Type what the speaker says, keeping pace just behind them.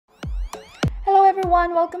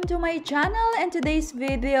everyone, welcome to my channel, and today's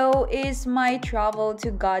video is my travel to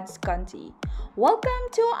God's country. Welcome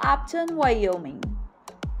to Afton, Wyoming.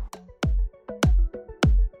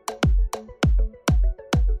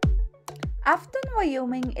 Afton,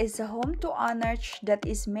 Wyoming is a home to an arch that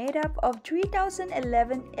is made up of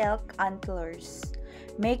 3,011 elk antlers,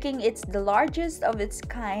 making it the largest of its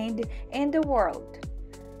kind in the world.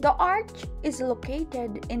 The arch is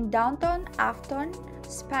located in downtown Afton,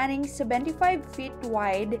 spanning 75 feet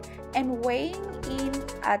wide and weighing in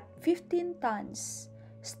at 15 tons.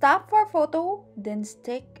 Stop for a photo, then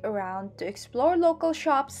stick around to explore local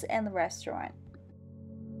shops and restaurants.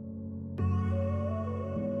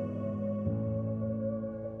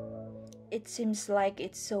 It seems like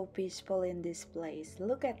it's so peaceful in this place.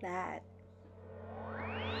 Look at that.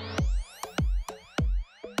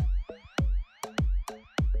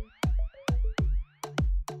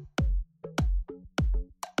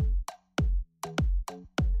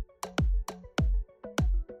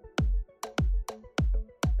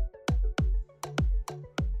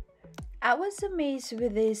 I was amazed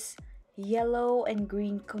with this yellow and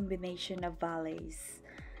green combination of valleys.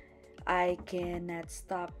 I cannot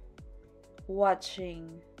stop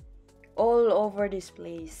watching all over this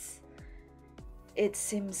place. It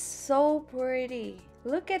seems so pretty.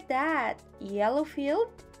 Look at that yellow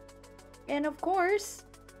field, and of course,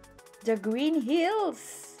 the green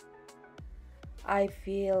hills. I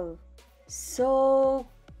feel so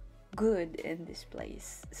good in this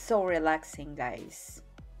place. So relaxing, guys.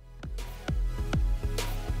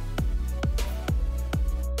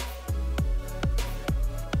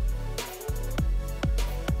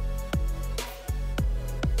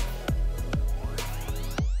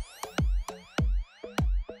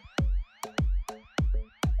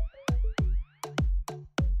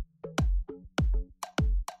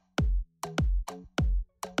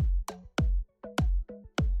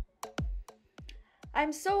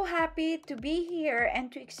 I'm so happy to be here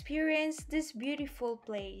and to experience this beautiful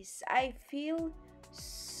place. I feel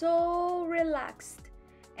so relaxed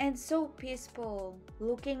and so peaceful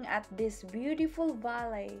looking at this beautiful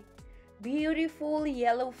valley, beautiful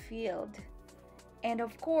yellow field, and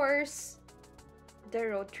of course, the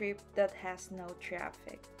road trip that has no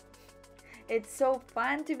traffic. It's so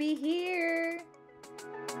fun to be here.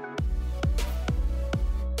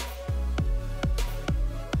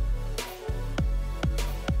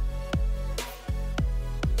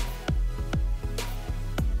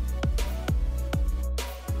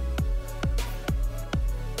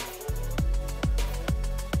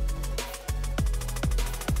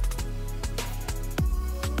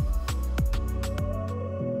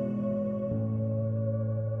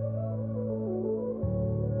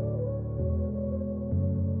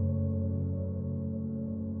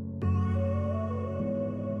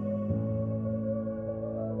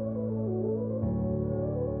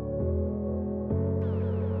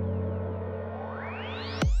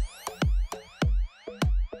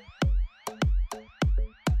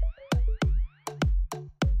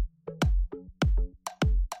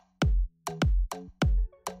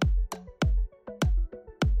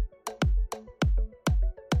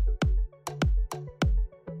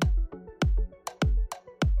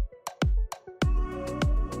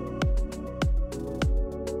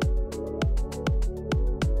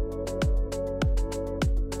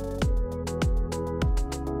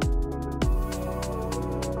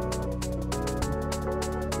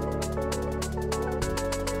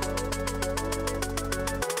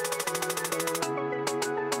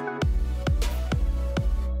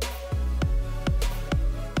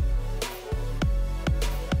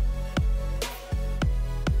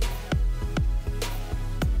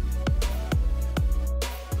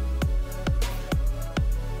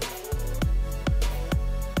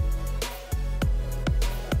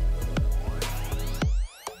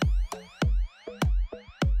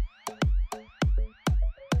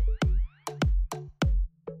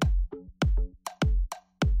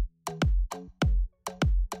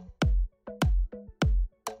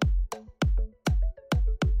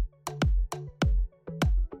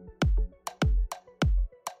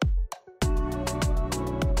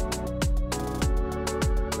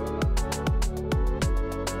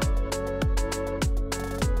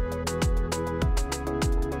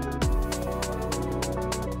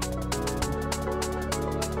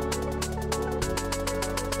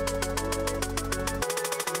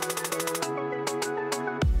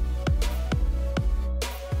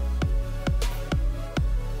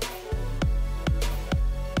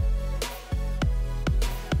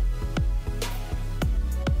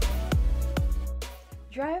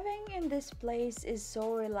 Driving in this place is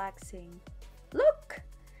so relaxing. Look!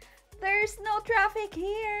 There there's no traffic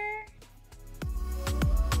here.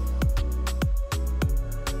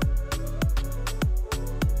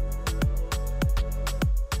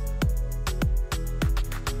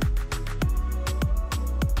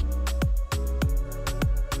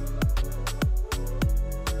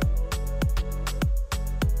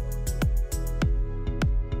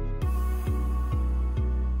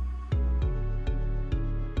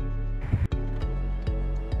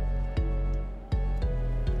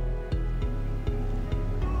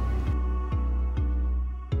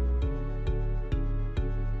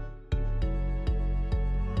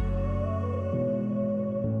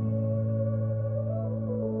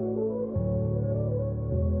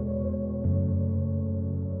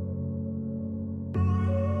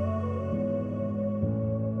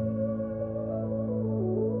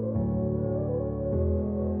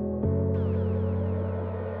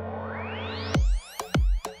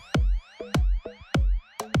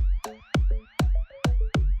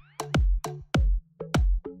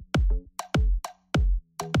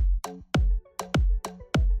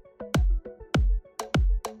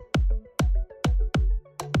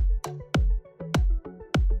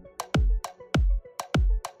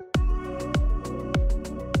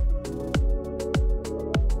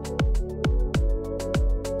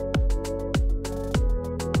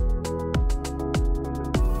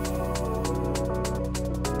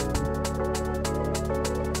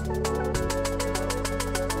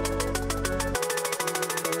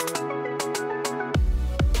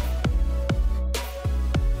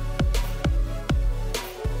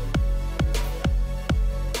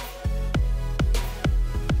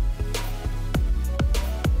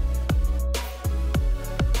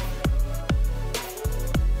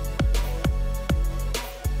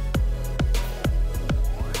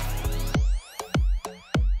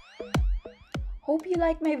 Hope you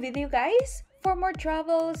like my video, guys. For more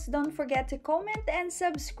travels, don't forget to comment and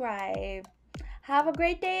subscribe. Have a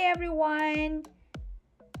great day, everyone.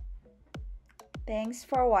 Thanks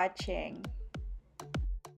for watching.